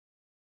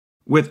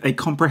With a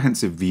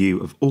comprehensive view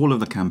of all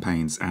of the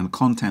campaigns and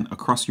content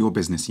across your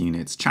business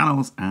units,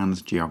 channels,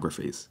 and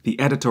geographies,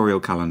 the editorial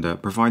calendar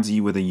provides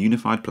you with a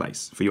unified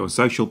place for your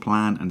social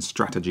plan and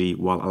strategy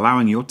while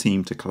allowing your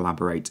team to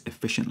collaborate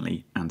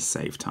efficiently and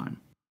save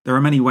time. There are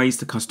many ways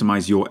to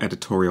customize your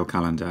editorial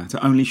calendar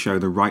to only show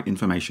the right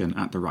information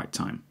at the right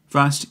time.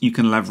 First, you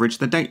can leverage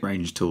the date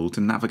range tool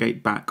to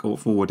navigate back or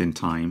forward in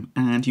time,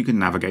 and you can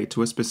navigate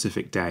to a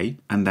specific day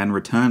and then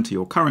return to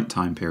your current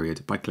time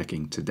period by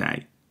clicking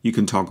Today. You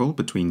can toggle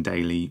between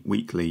daily,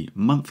 weekly,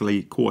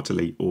 monthly,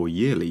 quarterly, or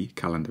yearly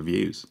calendar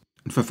views.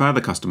 And for further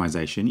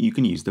customization, you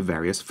can use the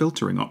various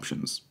filtering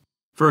options.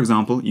 For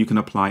example, you can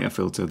apply a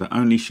filter that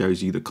only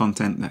shows you the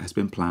content that has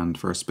been planned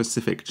for a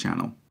specific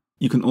channel.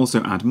 You can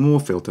also add more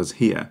filters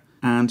here,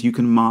 and you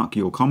can mark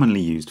your commonly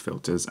used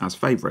filters as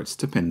favorites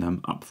to pin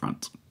them up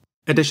front.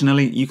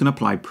 Additionally, you can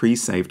apply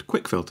pre-saved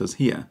quick filters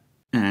here,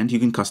 and you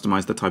can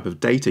customize the type of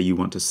data you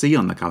want to see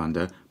on the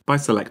calendar by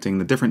selecting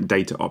the different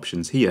data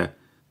options here,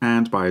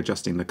 and by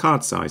adjusting the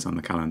card size on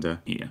the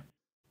calendar here.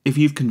 If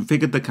you've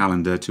configured the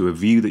calendar to a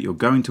view that you're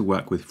going to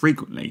work with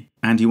frequently,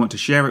 and you want to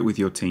share it with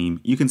your team,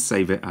 you can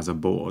save it as a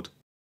board.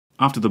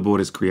 After the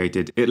board is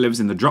created, it lives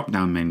in the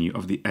drop-down menu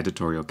of the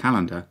editorial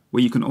calendar,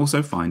 where you can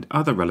also find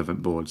other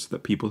relevant boards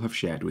that people have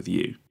shared with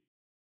you.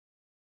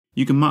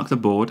 You can mark the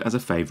board as a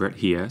favorite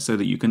here so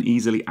that you can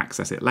easily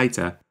access it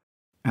later,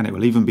 and it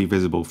will even be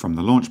visible from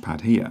the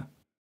Launchpad here.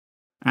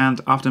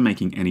 And after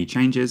making any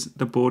changes,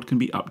 the board can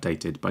be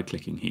updated by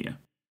clicking here.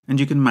 And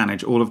you can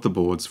manage all of the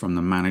boards from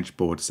the Manage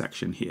Board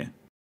section here.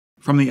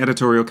 From the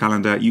editorial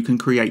calendar, you can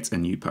create a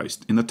new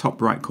post in the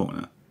top right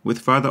corner, with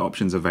further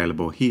options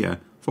available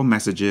here for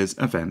messages,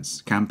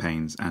 events,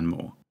 campaigns, and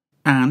more.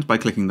 And by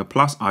clicking the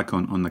plus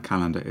icon on the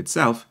calendar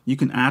itself, you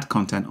can add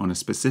content on a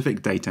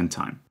specific date and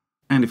time.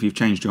 And if you've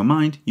changed your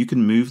mind, you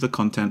can move the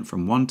content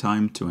from one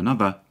time to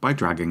another by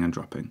dragging and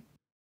dropping.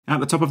 At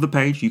the top of the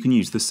page, you can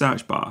use the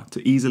search bar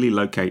to easily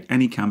locate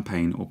any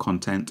campaign or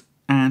content,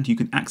 and you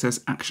can access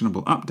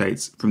actionable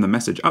updates from the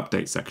Message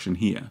Update section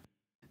here.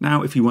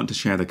 Now, if you want to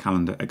share the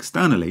calendar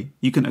externally,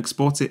 you can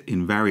export it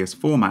in various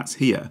formats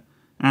here,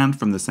 and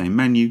from the same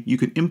menu, you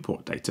can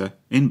import data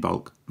in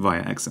bulk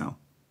via Excel.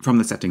 From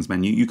the settings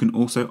menu, you can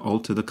also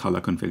alter the color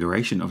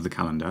configuration of the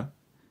calendar,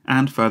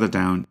 and further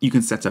down, you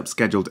can set up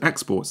scheduled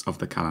exports of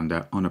the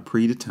calendar on a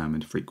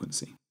predetermined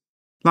frequency.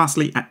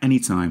 Lastly, at any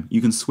time,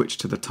 you can switch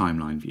to the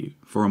timeline view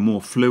for a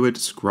more fluid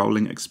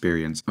scrolling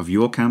experience of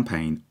your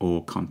campaign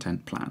or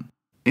content plan.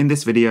 In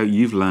this video,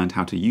 you've learned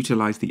how to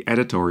utilize the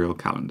editorial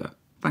calendar.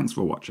 Thanks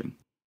for watching.